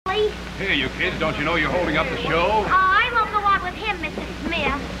Daddy. Here, you kids, don't you know you're holding up the show? Oh, I won't go on with him, Mrs.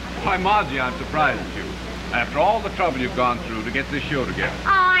 Smith. Why, Margie, I'm surprised at you. After all the trouble you've gone through to get this show together. Oh,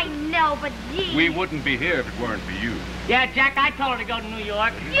 I know, but gee. We wouldn't be here if it weren't for you. Yeah, Jack, I told her to go to New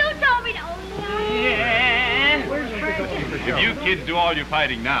York. You told me to... Oh, yeah. If you kids do all your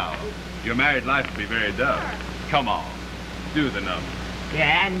fighting now, your married life will be very dull. Come on, do the number.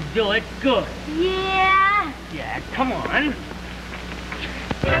 Yeah, and do it good. Yeah? Yeah, come on.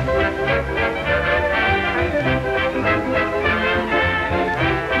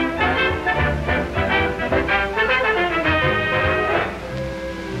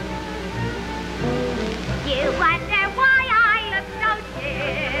 You wonder why I look so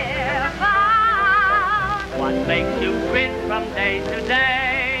cheerful. What makes you grin from day to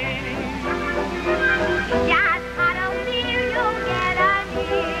day? Just had a fear you'll get a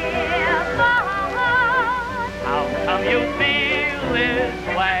earful. How come you feel this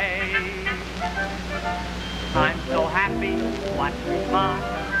way? I'm so happy, watch me smile.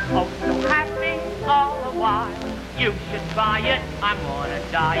 Oh, so happy all the while. You should try it, I'm on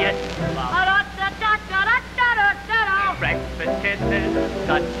a diet. Breakfast kisses,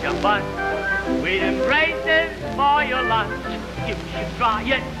 such a bunch. Sweet embraces for your lunch. You should try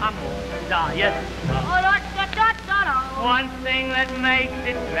it, I'm on a diet. One thing that makes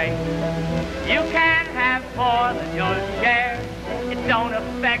it great, you can have more than your share. It don't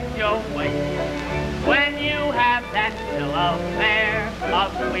affect your weight. When you have that fill of hair,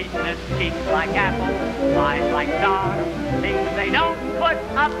 of sweetness, cheeks like apples, eyes like stars, things they don't put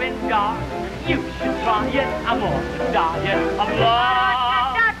up in jars. You should try it, I'm on the diet of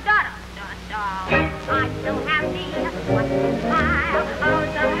love. I'm so happy, watch me smile. Oh,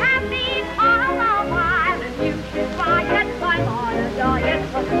 so happy all the while. You should try it, I'm on a diet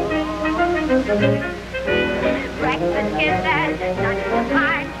of love. Breakfast kisses, such a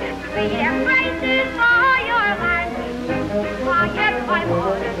punch. Sweet embraces for your lunch. You should try it, I'm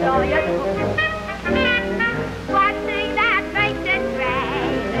on a diet of love. One thing that makes it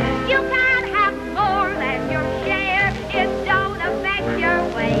great, you can have more than your share. It don't affect your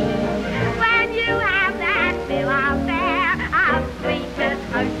weight. When you have that bill out there, of sweetest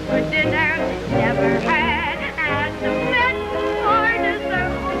host for dinner never had, and the best for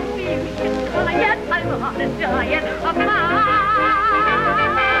dessert. Oh, you should try it. I'm on a diet of mine.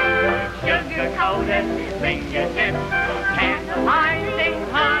 Sugar-coated fingertips, tantalizing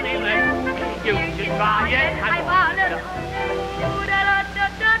honey lips. You should try it. I'm on a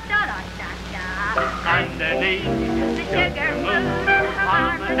Underneath the sugar moon,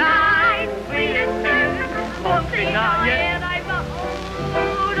 harmonized, sweet and smooth. Won't deny it. I'm a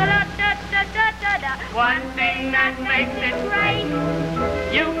one thing that makes it great,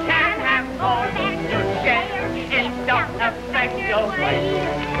 you can have more than your share. It don't affect your weight.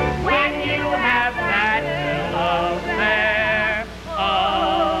 When you have that affair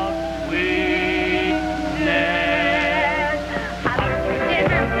of sweetness.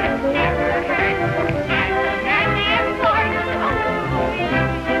 dinner never hurt, and the many important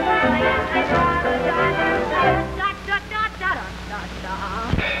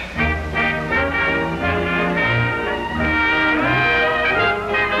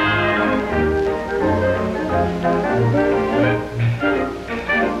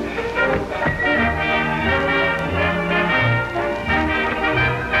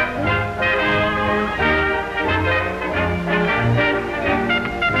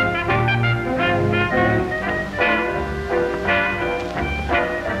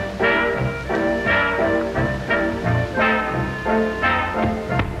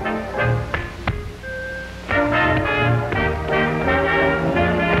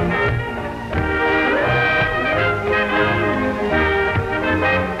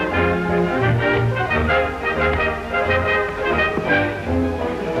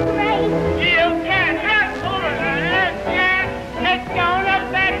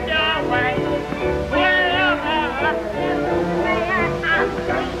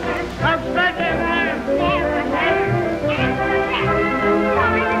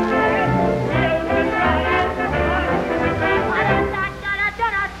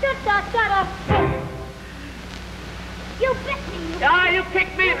You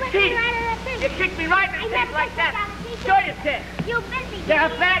kicked me in the teeth. You kicked me right in the teeth like that. Sure you did. You bit me. You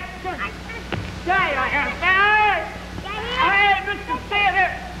have that? Say, I have that. Hey, Mr. Theater.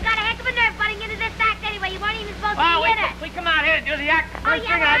 Got a heck of a nerve butting into this act anyway. You weren't even supposed to Well, be in it. we come out here to do the act. Oh, First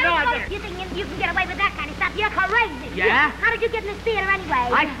yeah, thing I know, I better. You think you can get away with that kind of stuff? You're crazy. Yeah? How did you get in this theater anyway?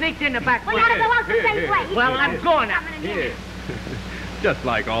 I sneaked in the back Well, way. you ought to go out the same way. Well, I'm going out. Here. Just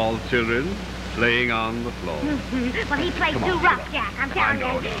like all children. laying on the floor. Well, he plays Come too on, rough, Jack. I'm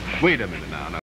telling you. Wait a minute now.